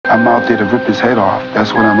I'm out there to rip his head off.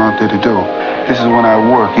 That's what I'm out there to do. This is when I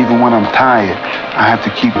work. Even when I'm tired, I have to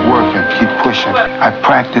keep working, keep pushing. I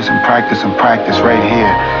practice and practice and practice right here.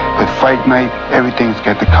 But fight night, everything's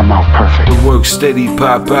got to come out perfect. The work steady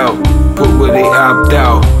pop out, put where they opt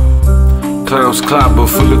out. Clowns clobber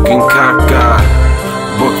for looking cockeyed.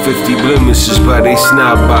 $150 blemishes by they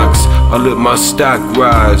snob box. I let my stock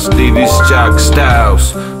rise, Davis jock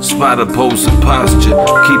styles. Spot a pose of posture,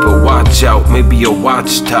 keep a watch out. Maybe a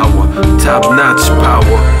watchtower, top notch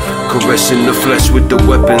power. Caressing the flesh with the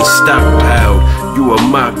weapon stockpiled. You a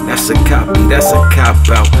mock, that's a copy, that's a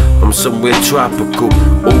cop-out. I'm somewhere tropical,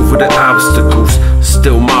 over the obstacles.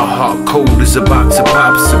 Still my heart cold as a box of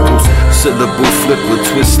popsicles. Syllable flip with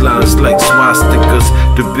twist lines like swastikas.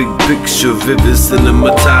 The big picture, vivid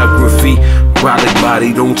cinematography. Product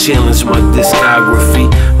body, don't challenge my discography.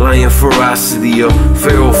 Lion ferocity, a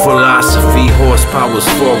feral philosophy. Horsepower's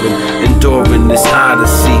foreign, enduring this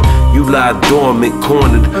odyssey. You lie dormant,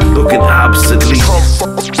 cornered, looking obsolete.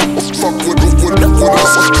 Fuck with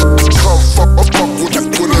us. Come fuck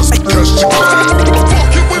with us. Cause you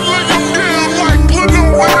fuck it, we lay you down like Blue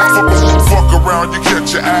Wave. Fuck around, you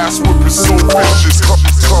get your ass whipping so vicious. Come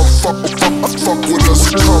fuck with us. Come fuck with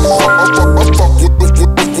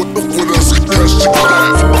us. Cause you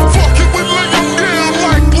fuck it, we lay you down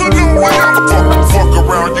like Blue Wave. Fuck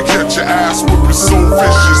around, you get your ass whipping so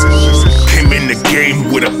vicious. Came in the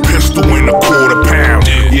game with a pistol and a quarter-pound.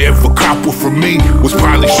 Yeah, if a copper from me was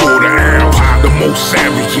probably short of ounce. The most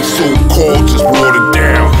savage and so-called just watered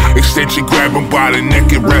down. Extension grab him by the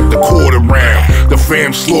neck and wrap the cord around. The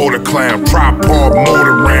fam slaughter clown, prop hard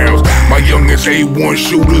mortar rounds. My youngest A1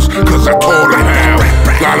 shooters, cause I taught them how.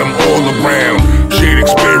 Got them all around, shared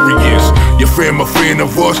experience. Your fam a fan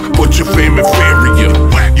of us, but your fam inferior.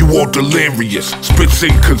 You all delirious, spits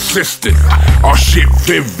inconsistent. Our shit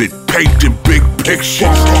vivid, painting big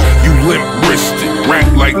pictures. You limp-wristed, rap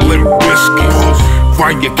like Limp Bizkit.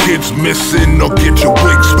 Find your kids missing or get your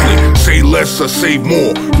wig split. Say less or say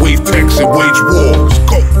more, wave text and wage wars.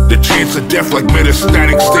 The chance of death like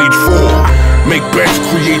metastatic stage 4. Make bets,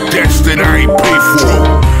 create debts that I ain't paid for.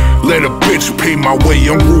 Let a bitch pay my way,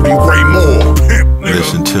 I'm Rudy Ray Moore.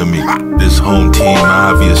 Listen to me, this home team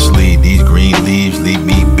obviously. These green leaves leave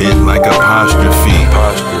me bent like apostrophe.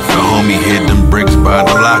 The homie hid them bricks by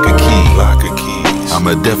the locker key.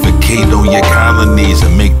 I'ma defecate on your colonies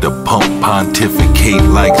and make the pump pontificate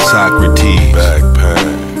like Socrates.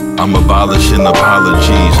 I'm abolishing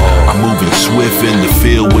apologies. I'm moving swift in the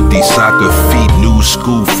field with these soccer feet. New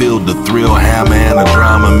school filled the thrill, hammer and a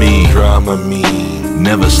drama mean.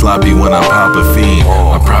 Never sloppy when I pop a fiend.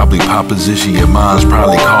 I probably pop position, your mom's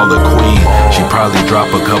probably call her queen. She probably drop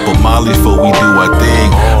a couple mollies before we do our thing.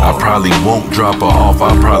 I probably won't drop her off,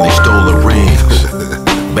 I probably stole her rings.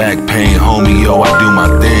 Back pain, homie, yo, I do my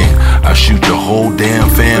thing. I shoot your whole damn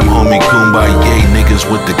fam, homie, kumbaya. Niggas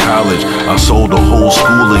with the college, I sold the whole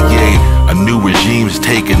school of yay. A new regime's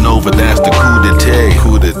taking over, that's the coup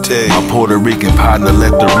d'etat. My Puerto Rican partner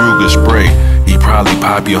let the Ruger spray. He probably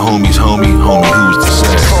pop your homie, who's to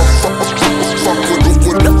say? Fuck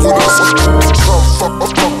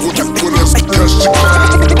with us. Cause you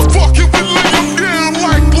fuck it, we lay you down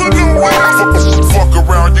like Blue Wave. Fuck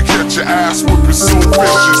around, you get your ass whipping so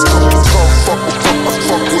vicious.